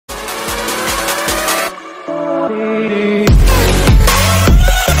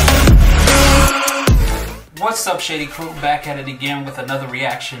What's up, Shady Crew? Back at it again with another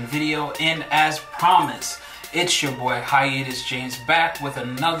reaction video, and as promised, it's your boy Hiatus James back with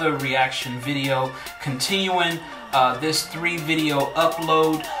another reaction video, continuing this 3-video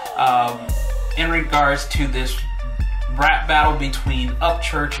upload in regards to this rap battle between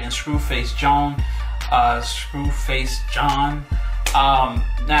UPCHURCH and Screwface John.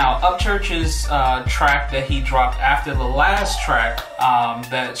 Now, UPCHURCH's track that he dropped after the last track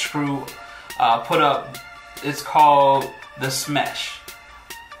that Screw put up, it's called Deh SMESH.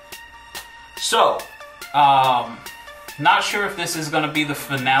 So, not sure if this is going to be the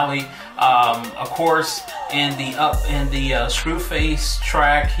finale. Of course, in the Screwface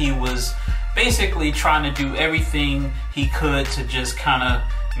track, he was basically trying to do everything he could to just kind of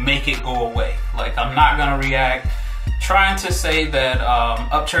make it go away. Like, I'm not going to react, trying to say that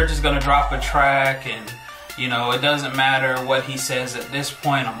UPCHURCH is going to drop a track and, you know, it doesn't matter what he says at this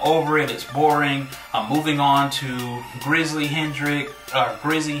point. I'm over it. It's boring. I'm moving on to Grizzy Hendrix,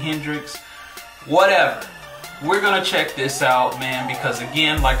 whatever. We're going to check this out, man, because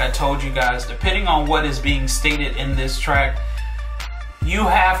again, like I told you guys, depending on what is being stated in this track, you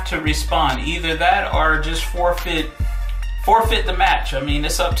have to respond. Either that or just forfeit the match. I mean,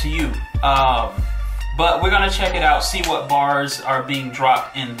 it's up to you. But we're going to check it out, see what bars are being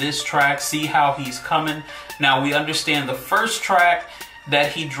dropped in this track, see how he's coming. Now, we understand the first track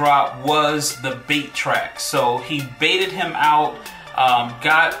that he dropped was the bait track. So he baited him out,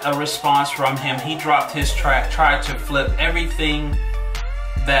 got a response from him. He dropped his track, tried to flip everything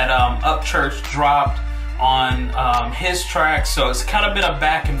that UPCHURCH dropped on his track. So it's kind of been a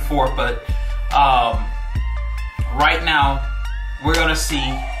back and forth, but right now we're going to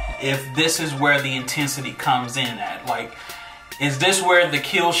see if this is where the intensity comes in at. Like, is this where the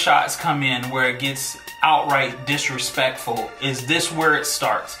kill shots come in, where it gets outright disrespectful? Is this where it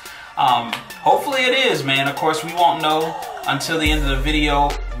starts? Hopefully it is, man. Of course, we won't know until the end of the video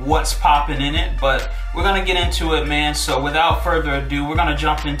what's popping in it, but we're gonna get into it, man. So without further ado, we're gonna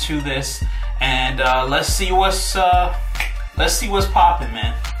jump into this and let's see what's popping,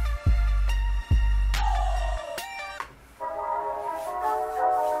 man.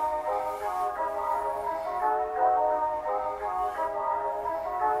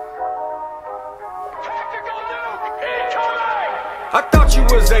 I thought you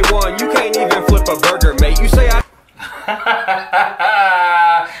was A1, you can't even flip a burger, mate. You say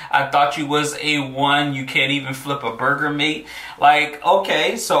I thought you was A1, you can't even flip a burger, mate. Like,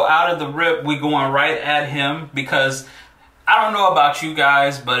 okay, so out of the rip, we going right at him, because I don't know about you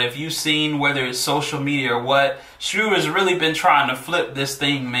guys, but if you've seen, whether it's social media or what, Shrew has really been trying to flip this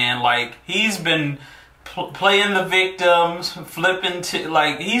thing, man. Like, he's been playing the victims, flipping to,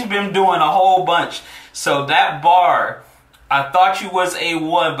 like, he's been doing a whole bunch. So that bar, I thought you was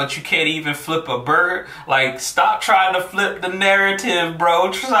A1, but you can't even flip a burger. Like, stop trying to flip the narrative,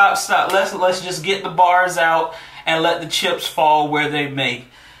 bro. Stop. Let's just get the bars out and let the chips fall where they may.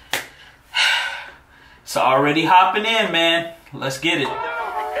 It's already hopping in, man. Let's get it.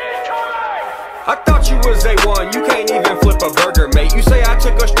 I thought you was A1, you can't even flip a burger, mate. You say I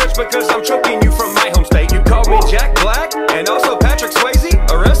took a stretch because I'm choking you from my home state. You called me Jack Black and also Patrick Swayze,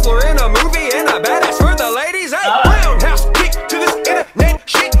 a wrestler in a movie and a badass for the ladies. Hey, roundhouse kick to this internet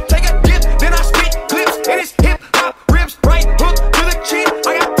shit. Take a dip, then I spit clips in his hip hop ribs. Right hook to the chin.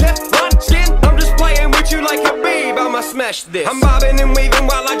 I got Teflon skin. I'm just playing with you like Habib. I'ma smash this. I'm bobbing and weaving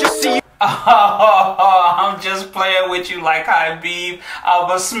while I just see you. Oh, I'm just playing with you like Habib.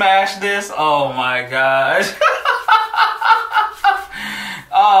 I'ma smash this. Oh my gosh.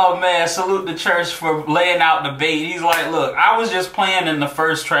 Oh man, salute the church for laying out the bait. He's like, look, I was just playing in the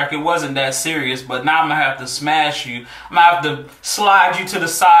first track. It wasn't that serious, but now I'm gonna have to smash you. I'm gonna have to slide you to the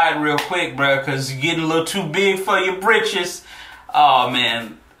side real quick, bro, because you're getting a little too big for your britches. Oh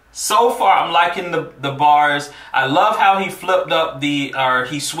man. So far, I'm liking the bars. I love how he flipped up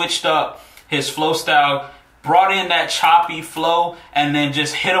he switched up his flow style, brought in that choppy flow, and then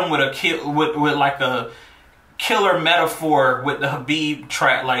just hit him with like a killer metaphor with the Habib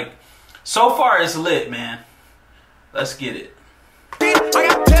track. Like, so far it's lit, man. Let's get it. I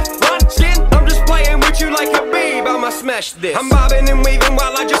got Teflon skin. I'm just playing with you like Habib. I'ma smash this. I'm bobbing and weaving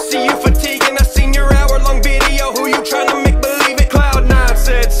while I just see you fatigue. And I seen your hour-long video. Who you trying to make believe it? Cloud9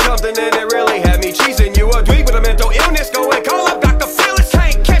 said something and it really had me cheesing. You a dweeb with a mental illness. Go and call up Dr. Phyllis.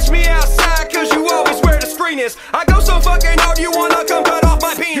 Can't catch me outside cause you always where the screen is. I go so fucking hard you wanna come cut off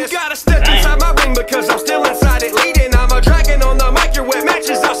my penis. You gotta step inside my ring because I'm still inside it leading. I'm a dragon on the mic. You're wet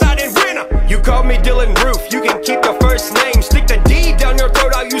matches outside in winter. You call me Dylan Roof. You can keep the first name. Stick the D down your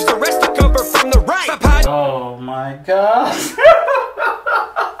throat. I'll use the rest to cover from the right. Oh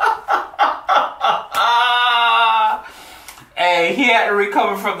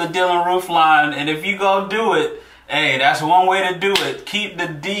from the Dylan Roof line, and if you go do it, hey, that's one way to do it. Keep the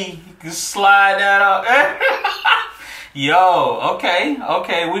D. You can slide that up. Yo, okay,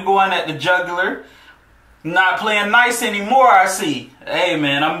 we going at the jugular. Not playing nice anymore, I see. Hey,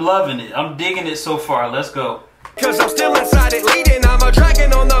 man, I'm loving it. I'm digging it so far. Let's go. Cause I'm still inside it leading. I'm a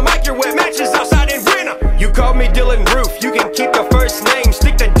dragon on the mic. Your wet matches outside in winter. You call me Dylan Roof. You can keep the first name.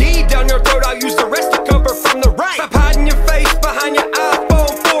 Stick the D down your throat. I'll use the rest to cover from the right. Stop hiding your face behind your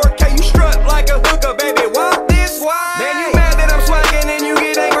iPhone 4K. You strut like a hooker, baby. Walk this way. Man, you mad that I'm swagging and you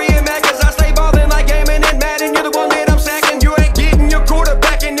get angry and mad cause I stay ballin' like gaming and mad and you're the one that I'm sacking. You ain't getting your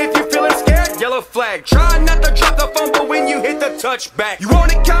quarterback and if you feeling scared, yellow flag. Try not to drop the fumble when you hit the touchback. You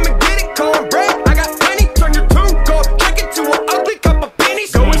want it, come and get it, cornbread. I got plenty. Turn your tune, go check it to an ugly cup of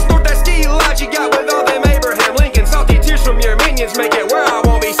pennies. Go and snort that steel lodge you got with all them Abraham Lincoln. Salty tears from your minions make it where I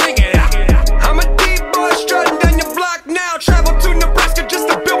won't be singing. I'm a deep boy strutting down your block now. Travel to Nebraska just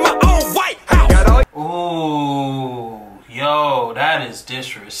to build my own White House. Ooh, yo, that is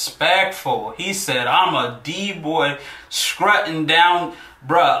disrespectful. He said, I'm a D-boy strutting down.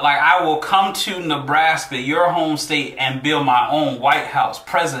 Bruh, like I will come to Nebraska, your home state, and build my own White House,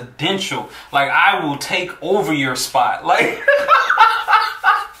 presidential. Like I will take over your spot. Like,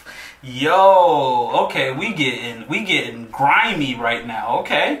 yo, okay, we getting grimy right now.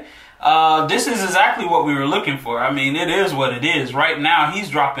 Okay, this is exactly what we were looking for. I mean, it is what it is. Right now, he's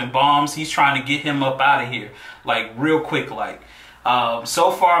dropping bombs. He's trying to get him up out of here, like real quick. Like,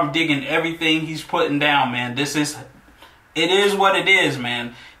 so far, I'm digging everything he's putting down, man. It is what it is,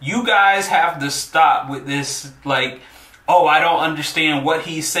 man. You guys have to stop with this, like, oh, I don't understand what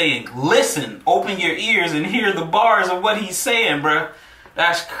he's saying. Listen, open your ears and hear the bars of what he's saying, bruh.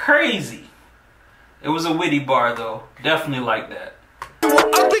 That's crazy. It was a witty bar, though. Definitely like that.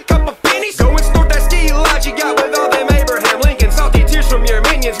 Ugly cup of pennies. Go and snort that steel lodge you got with all them Abraham Lincoln. Salty tears from your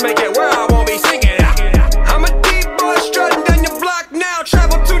minions make it where I won't be singing. I'm a deep boy strutting down your block now.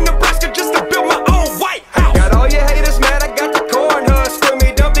 Travel to Nebraska just to build my own White House. Got all your haters mad. I got the corn husk. Screw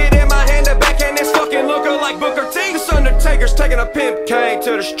me, dumped it in my hand. The backhand is fucking looker like Booker T. This Undertaker's taking a pimp cane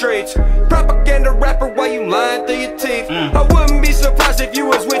to the streets. Propaganda rapper while you lying through your teeth. I wouldn't be surprised if you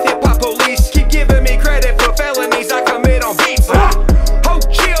was with hip hop police. Keep giving me credit for felonies I commit on beats. Hold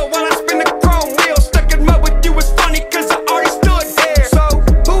chill while I spin the chrome wheel. Stuck in mud with you was funny cause I already stood there. So,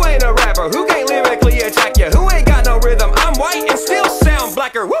 who ain't a rapper? Who can't lyrically attack you? Who ain't got no rhythm? I'm white and still sound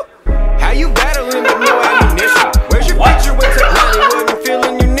blacker. Woo! How you battling with no ammunition? Where's your picture with technology? Wasn't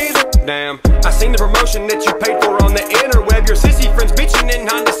feeling you neither. Damn, I seen the promotion that you paid for on the interweb. Your sissy friends bitching in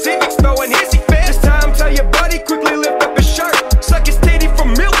Honda Civics, throwing hissy fits. This time tell your buddy quickly lift up his shirt. Suck his titty for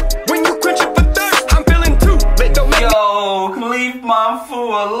milk when you quench it for thirst. I'm feeling too lit, don't make Yo, leave my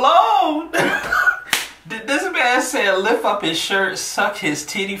fool alone. This man said lift up his shirt, suck his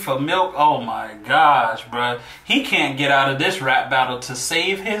titty for milk. Oh my gosh, bruh. He can't get out of this rap battle to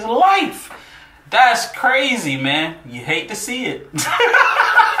save his life. That's crazy, man. You hate to see it.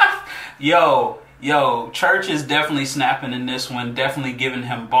 Yo, Church is definitely snapping in this one. Definitely giving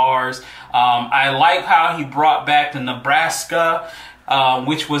him bars. I like how he brought back the Nebraska,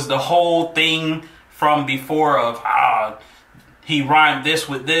 which was the whole thing from before of he rhymed this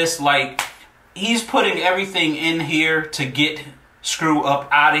with this. Like, he's putting everything in here to get SCRU up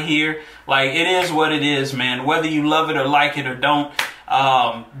out of here. Like, it is what it is, man. Whether you love it or like it or don't,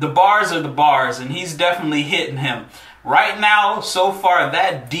 the bars are the bars, and he's definitely hitting him. Right now, so far,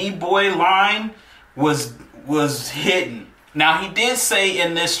 that D-boy line was hitting. Now, he did say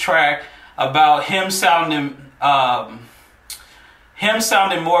in this track about him sounding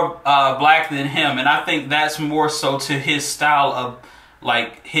more black than him, and I think that's more so to his style of,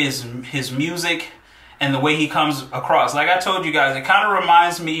 like, his music and the way he comes across. Like I told you guys, it kind of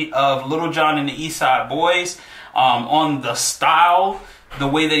reminds me of Little John and the East Side Boys on the style, the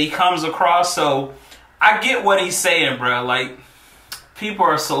way that he comes across. So I get what he's saying, bro. Like, people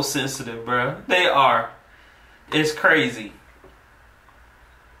are so sensitive, bro. They are. It's crazy.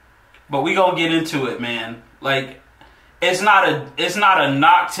 But we gonna get into it, man. Like, it's not a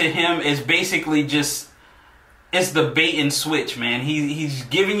knock to him. It's basically just, it's the bait and switch, man. He's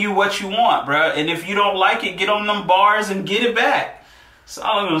giving you what you want, bro. And if you don't like it, get on them bars and get it back. That's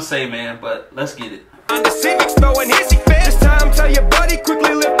all I'm gonna say, man. But let's get it. On the Civics, throwing hissy fits. This time, tell your buddy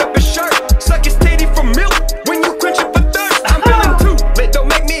quickly lift up his shirt. Suck his titty for milk when you quench it for thirst. I'm feeling too lit, don't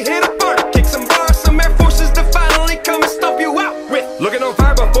make me hit a burn. Kick some bars, some Air Forces to finally come and stomp you out with. Looking on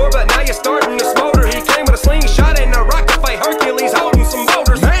fire before, but now you're starting to smolder. He came with a slingshot and a rock to fight Hercules, holding some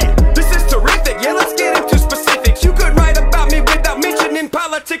boulders. Man, this is terrific. Yeah, let's get into specifics. You could write about me without mentioning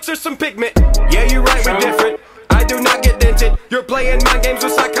politics or some pigment. Yeah, you're right, we're different. I do not get dented. You're playing mind games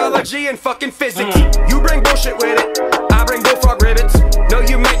with fucking physics. You bring bullshit with it, I bring bullfrog ribbons. No,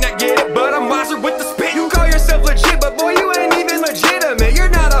 you might not get it, but I'm wiser with the spit. You call yourself legit, but boy, you ain't even legitimate.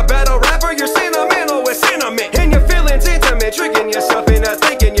 You're not a battle rapper, you're sentimental with sentiment. And your feelings intimate, tricking yourself into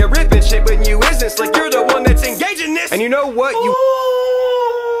thinking you're ripping shit when you isn't slick. You're the one that's engaging this. And you know what? You. Ooh,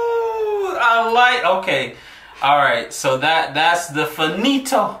 I like. Okay, all right. So that's the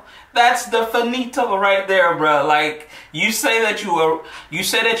finito. That's the finito right there, bro. Like you say that you were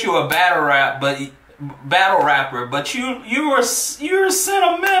a battle rapper, but you're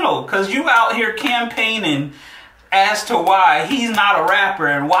sentimental because you out here campaigning as to why he's not a rapper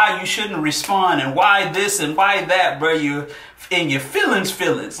and why you shouldn't respond and why this and why that, bro. You in your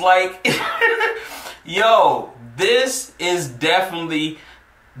feelings, like, yo, this is definitely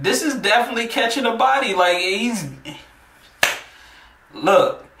catching a body. Like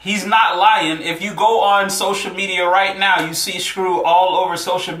look. He's not lying. If you go on social media right now, you see SCRU all over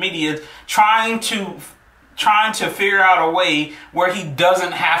social media trying to figure out a way where he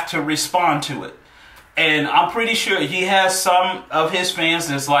doesn't have to respond to it. And I'm pretty sure he has some of his fans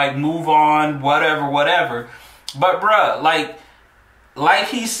that's like, move on, whatever. But bruh, like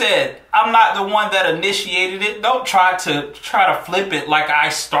he said, I'm not the one that initiated it. Don't try to flip it like I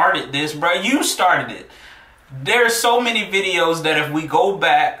started this, bruh. You started it. There's so many videos that if we go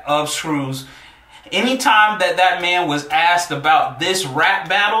back of SCRU's, anytime that man was asked about this rap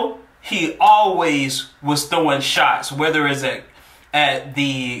battle, he always was throwing shots, whether it's at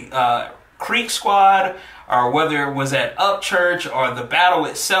the Creek Squad or whether it was at UPCHURCH or the battle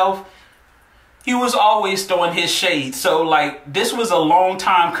itself. He was always throwing his shade. So like this was a long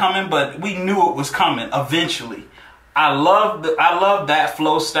time coming, but we knew it was coming eventually. I love that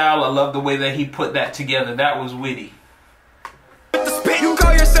flow style. I love the way that he put that together. That was witty. You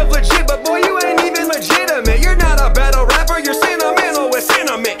call yourself legit, but boy, you ain't even legitimate. You're not a battle rapper, you're sentimental with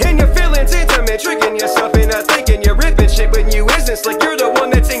sentiment. And your feelings intimate, tricking yourself into thinking you're ripping shit when you isn't slick. You're the one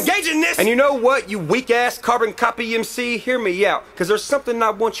that's engaging this. And you know what, you weak ass carbon copy MC, hear me out, cause there's something I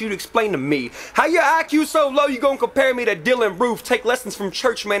want you to explain to me. How your IQ so low you gonna compare me to Dylan Roof, take lessons from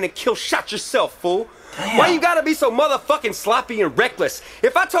church man and kill shot yourself, fool? Damn. Why you gotta be so motherfucking sloppy and reckless?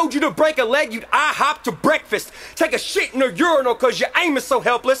 If I told you to break a leg, you'd IHOP to breakfast. Take a shit in a urinal cause your aim is so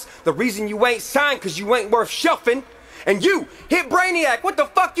helpless. The reason you ain't signed cause you ain't worth shelfing. And you, hit Brainiac, what the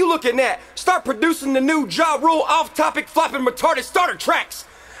fuck you looking at? Start producing the new Ja Rule off-topic flopping retarded starter tracks.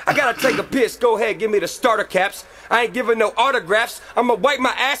 I gotta take a piss, go ahead, give me the starter caps. I ain't giving no autographs. I'ma wipe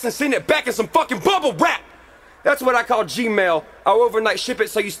my ass and send it back in some fucking bubble wrap. That's what I call Gmail. I'll overnight ship it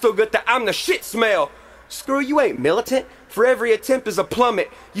so you still get the I'm the shit smell. SCRU, you ain't militant. For every attempt is a plummet.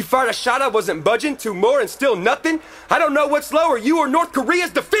 You fired a shot I wasn't budging, 2 more and still nothing. I don't know what's lower, you or North Korea's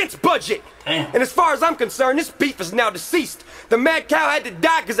defense budget. Damn. And as far as I'm concerned, this beef is now deceased. The mad cow had to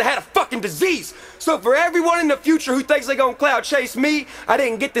die because it had a fucking disease. So for everyone in the future who thinks they gonna cloud chase me, I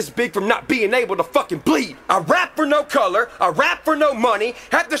didn't get this big from not being able to fucking bleed. I rap for no color, I rap for no money.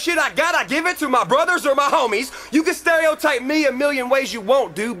 Half the shit I got, I give it to my brothers or my homies. You can stereotype me a million ways you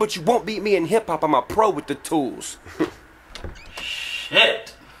won't, dude, but you won't beat me in hip-hop. I'm a pro with the tools.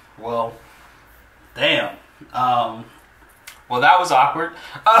 Shit. Well, damn. Well, that was awkward.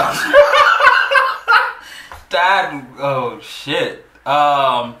 Oh shit.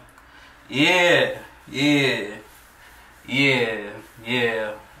 Yeah.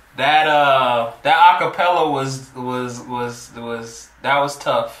 That acapella was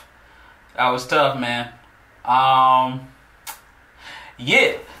tough. That was tough, man.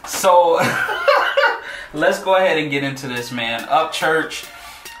 Yeah. So let's go ahead and get into this, man. UPCHURCH,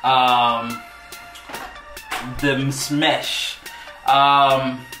 Deh SMESH.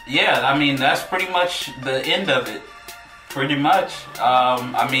 Yeah, I mean, that's pretty much the end of it. Pretty much.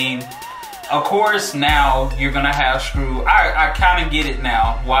 I mean, of course, now you're gonna have SCRU. I kind of get it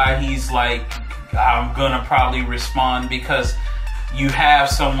now why he's like, I'm gonna probably respond, because you have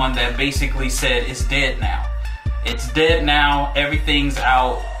someone that basically said it's dead now. It's dead now. Everything's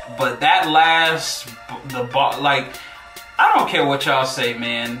out. But that last, like, I don't care what y'all say,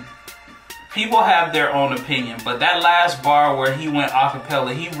 man. People have their own opinion, but that last bar where he went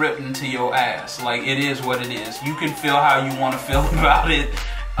acapella, he ripped into your ass. Like, it is what it is. You can feel how you want to feel about it.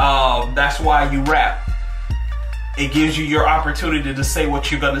 That's why you rap. It gives you your opportunity to say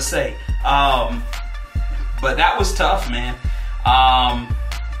what you're gonna say. But that was tough, man.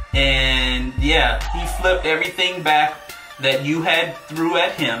 And yeah, he flipped everything back that you had threw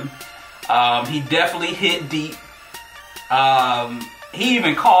at him. He definitely hit deep. He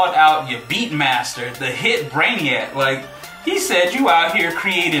even called out your beat master, the hit Brainiac. Like, he said you out here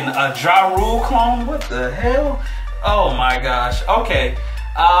creating a Ja Rule clone. What the hell? Oh my gosh. Okay.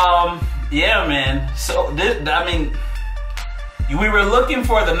 Yeah, man. So this, I mean, we were looking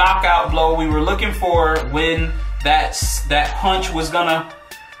for the knockout blow. We were looking for when that punch was gonna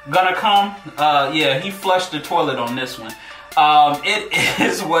come. Yeah, he flushed the toilet on this one. It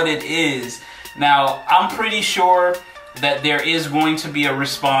is what it is. Now, I'm pretty sure that there is going to be a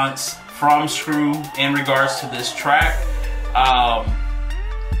response from SCRU in regards to this track.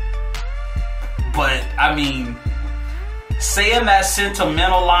 But I mean, saying that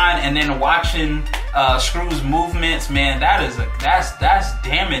sentimental line and then watching SCRU's movements, man, that's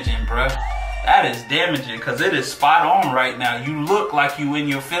damaging, bruh. That is damaging, because it is spot on right now. You look like you in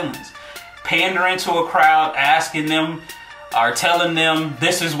your feelings. Pandering to a crowd, asking them or telling them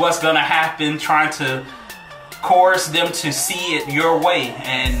this is what's gonna happen, trying to coerce them to see it your way.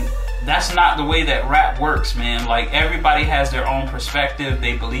 And that's not the way that rap works, man. Like, everybody has their own perspective.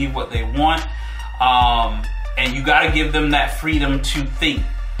 They believe what they want. And you gotta give them that freedom to think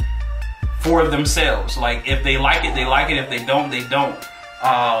for themselves. Like, if they like it, they like it. If they don't, they don't.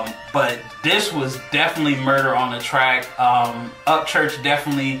 But this was definitely murder on the track. UPCHURCH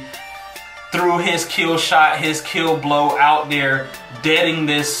definitely threw his kill shot, his kill blow out there, deading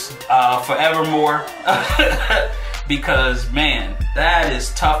this forevermore. Because, man, that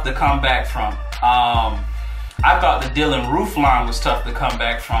is tough to come back from. I thought the Dylan Roof line was tough to come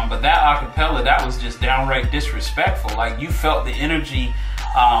back from, but that acapella, that was just downright disrespectful. Like, you felt the energy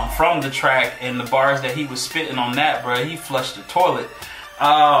from the track, and the bars that he was spitting on that, bro. He flushed the toilet.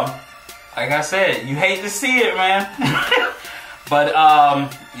 Like I said, you hate to see it, man. But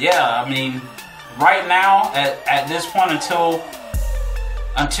yeah, I mean, right now at this point, until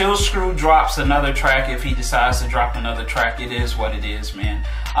SCRU drops another track, if he decides to drop another track, it is what it is, man.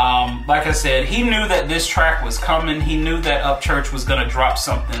 Like I said, he knew that this track was coming. He knew that UPCHURCH was gonna drop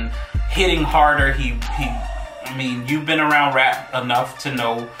something hitting harder. I mean, you've been around rap enough to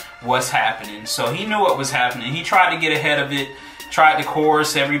know what's happening. So he knew what was happening. He tried to get ahead of it, tried to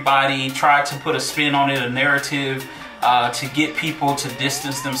coerce everybody, tried to put a spin on it, a narrative, to get people to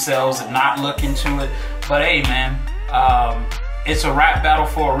distance themselves and not look into it. But hey, man, it's a rap battle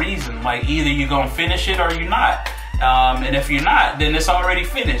for a reason. Like, either you're gonna finish it or you're not. And if you're not, then it's already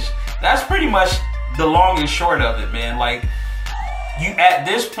finished. That's pretty much the long and short of it, man. Like, you, at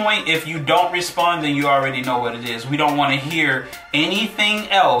this point, if you don't respond, then you already know what it is. We don't want to hear anything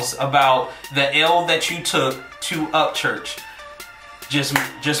else about the L that you took to UPCHURCH. Just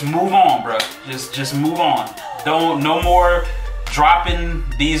move on, bro. Just move on. No more dropping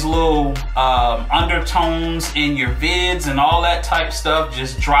these little undertones in your vids and all that type stuff.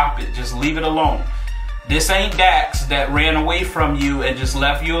 Just drop it. Just leave it alone. This ain't Dax that ran away from you and just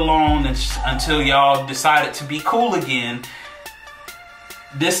left you alone until y'all decided to be cool again.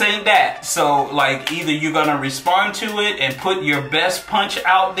 This ain't that. So, like, either you're gonna respond to it and put your best punch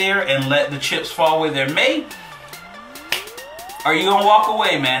out there and let the chips fall where they're may, or you gonna walk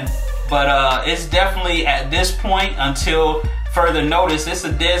away, man. But it's definitely, at this point, until further notice, it's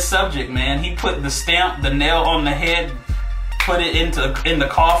a dead subject, man. He put the stamp, the nail on the head, put it in the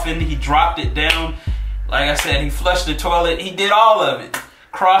coffin. He dropped it down. Like I said, he flushed the toilet. He did all of it.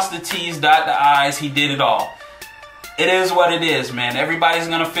 Crossed the T's, dot the I's. He did it all. It is what it is, man. Everybody's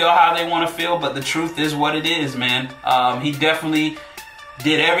gonna feel how they want to feel, but the truth is what it is, man. He definitely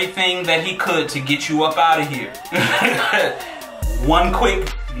did everything that he could to get you up out of here. One quick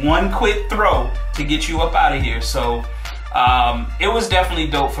throw to get you up out of here. So it was definitely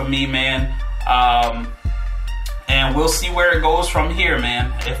dope for me, man. And we'll see where it goes from here,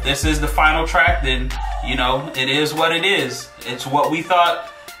 man. If this is the final track, then, you know, it is what it is. It's what we thought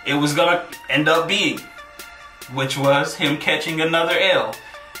it was gonna end up being, which was him catching another L,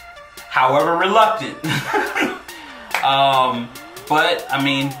 however reluctant. But I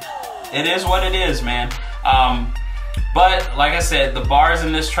mean, it is what it is, man. But like I said, the bars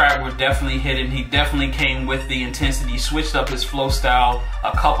in this track were definitely hidden. He definitely came with the intensity, switched up his flow style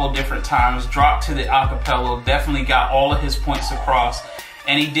a couple different times, dropped to the acapella, definitely got all of his points across,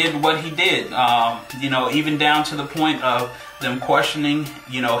 and he did what he did. You know, even down to the point of them questioning,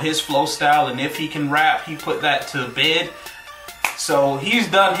 you know, his flow style, and if he can rap, he put that to bed. So he's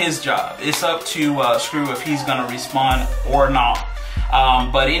done his job. It's up to SCRU if he's gonna respond or not.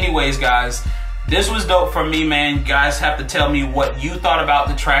 But anyways, guys, this was dope for me, man. You guys have to tell me what you thought about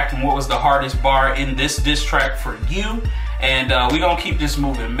the track and what was the hardest bar in this diss track for you. And we're gonna keep this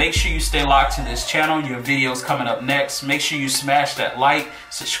moving. Make sure you stay locked to this channel. Your video's coming up next. Make sure you smash that like,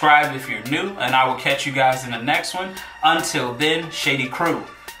 subscribe if you're new, and I will catch you guys in the next one. Until then, Shady Crew,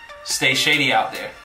 stay shady out there.